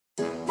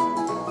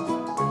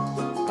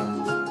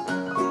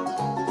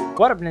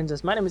What up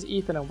ninjas, my name is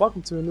Ethan and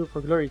welcome to a new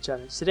For Glory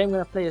challenge. Today I'm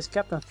gonna play as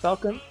Captain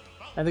Falcon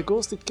and the goal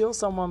is to kill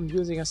someone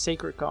using a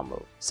sacred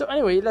combo. So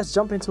anyway, let's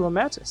jump into a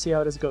match and see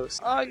how this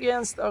goes.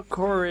 Against a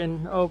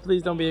Corin. Oh,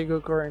 please don't be a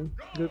good Corin.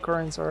 Good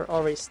Corins are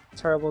always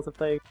terrible to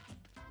play.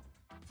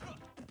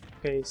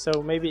 Okay,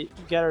 so maybe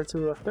get her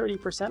to a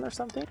 30% or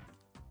something?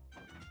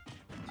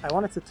 I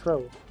wanted to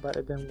throw, but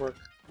it didn't work.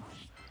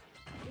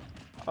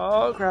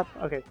 Oh crap,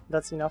 okay,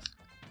 that's enough.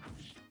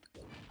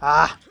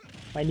 Ah!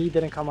 My knee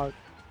didn't come out.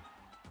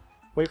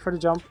 Wait for the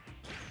jump.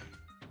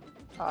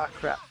 Ah,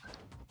 crap.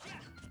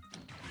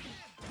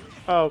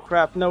 Oh,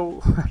 crap,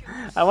 no.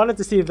 I wanted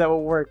to see if that would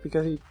work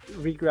because he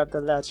re-grabbed the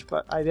ledge,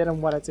 but I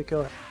didn't want it to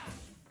kill him.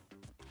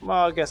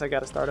 Well, I guess I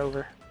gotta start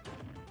over.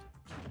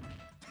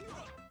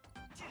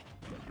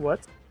 What?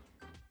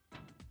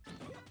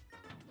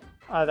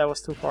 Ah, that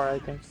was too far, I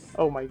think.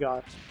 Oh my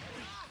god.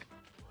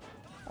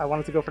 I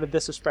wanted to go for the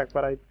disrespect,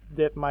 but I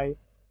did my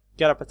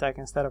get up attack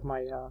instead of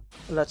my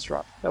let's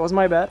drop. That was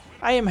my bad.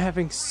 I am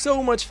having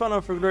so much fun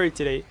on For Glory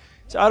today.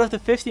 So out of the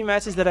 50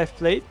 matches that I've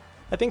played,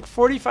 I think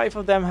 45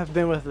 of them have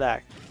been with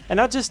lag. And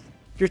not just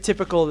your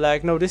typical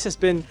lag, no, this has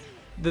been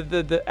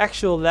the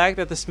actual lag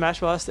that the Smash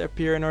Ball has to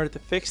appear in order to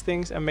fix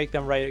things and make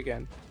them right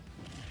again.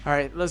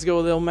 Alright, let's go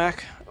Lil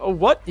Mac. Oh,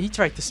 what? He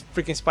tried to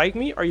freaking spike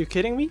me? Are you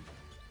kidding me?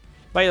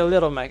 By a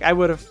Little Mac, I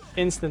would have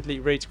instantly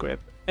rage quit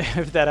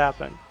if that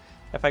happened.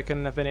 If I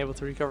couldn't have been able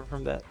to recover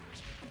from that.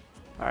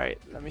 Alright,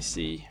 let me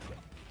see.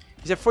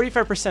 He's at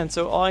 45%,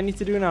 so all I need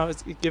to do now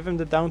is give him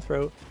the down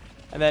throw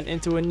and then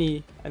into a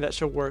knee, and that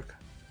should work.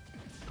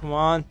 Come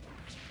on.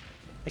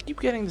 I keep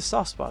getting the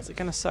soft spots, it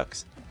kinda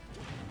sucks.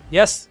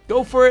 Yes,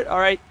 go for it,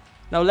 alright.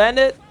 Now land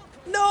it.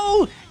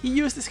 No! He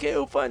used his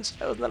KO punch.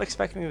 I was not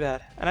expecting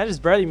that. And I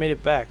just barely made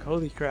it back.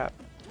 Holy crap.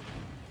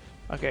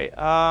 Okay,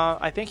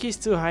 I think he's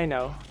too high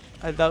now.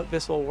 I doubt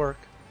this will work.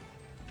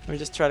 Let me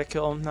just try to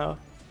kill him now.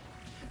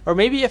 Or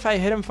maybe if I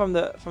hit him from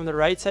the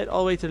right side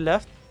all the way to the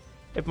left,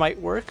 it might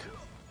work.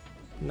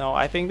 No,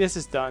 I think this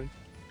is done.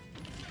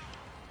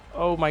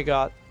 Oh my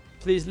god.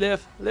 Please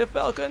live. Live,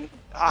 Falcon.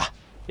 Ah,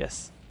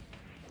 yes.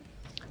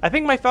 I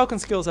think my Falcon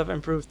skills have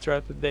improved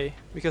throughout the day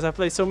because I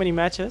played so many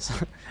matches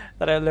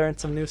that I learned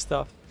some new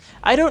stuff.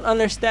 I don't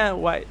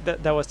understand why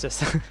that was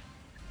just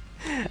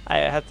I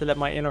had to let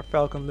my inner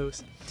Falcon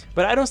loose.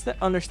 But I don't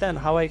understand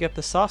how I get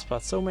the soft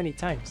spot so many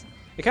times.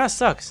 It kind of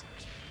sucks.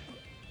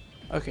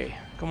 Okay,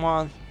 come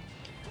on.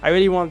 I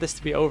really want this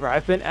to be over.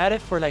 I've been at it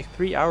for like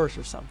 3 hours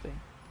or something.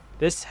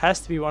 This has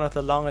to be one of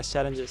the longest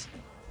challenges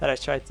that I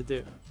tried to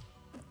do.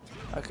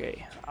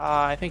 Okay,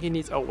 I think he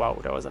needs... Oh wow,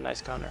 that was a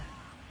nice counter.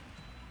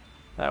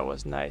 That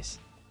was nice.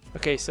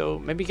 Okay, so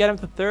maybe get him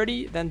to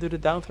 30, then do the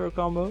down throw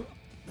combo.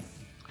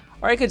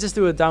 Or I could just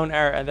do a down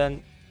air and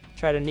then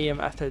try to knee him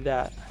after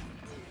that.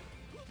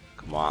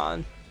 Come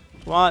on.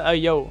 Come on. Oh,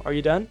 yo, are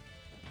you done?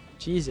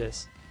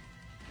 Jesus.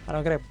 I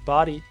don't get a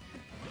body.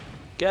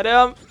 Get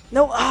him!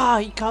 No! Ah!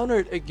 He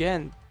countered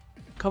again.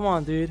 Come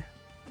on, dude.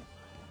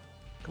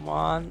 Come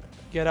on.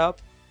 Get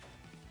up.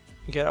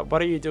 Get up.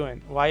 What are you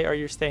doing? Why are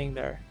you staying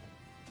there?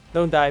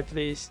 Don't die,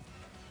 please.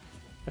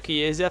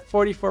 Okay, he's at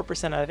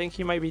 44%. I think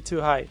he might be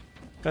too high.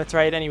 Gonna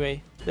try it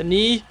anyway. The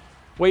knee.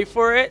 Wait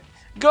for it.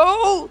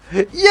 Go!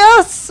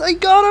 Yes! I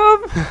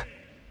got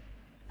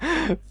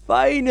him!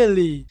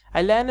 Finally!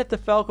 I landed the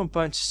Falcon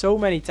Punch so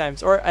many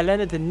times. Or I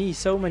landed the knee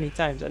so many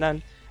times. And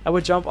then I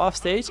would jump off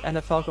stage and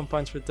the Falcon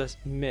Punch would just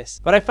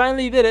miss. But I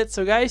finally did it.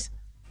 So guys,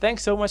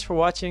 thanks so much for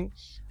watching.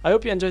 I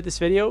hope you enjoyed this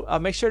video.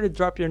 Make sure to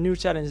drop your new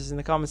challenges in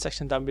the comment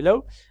section down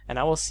below. And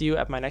I will see you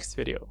at my next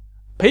video.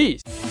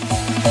 Peace!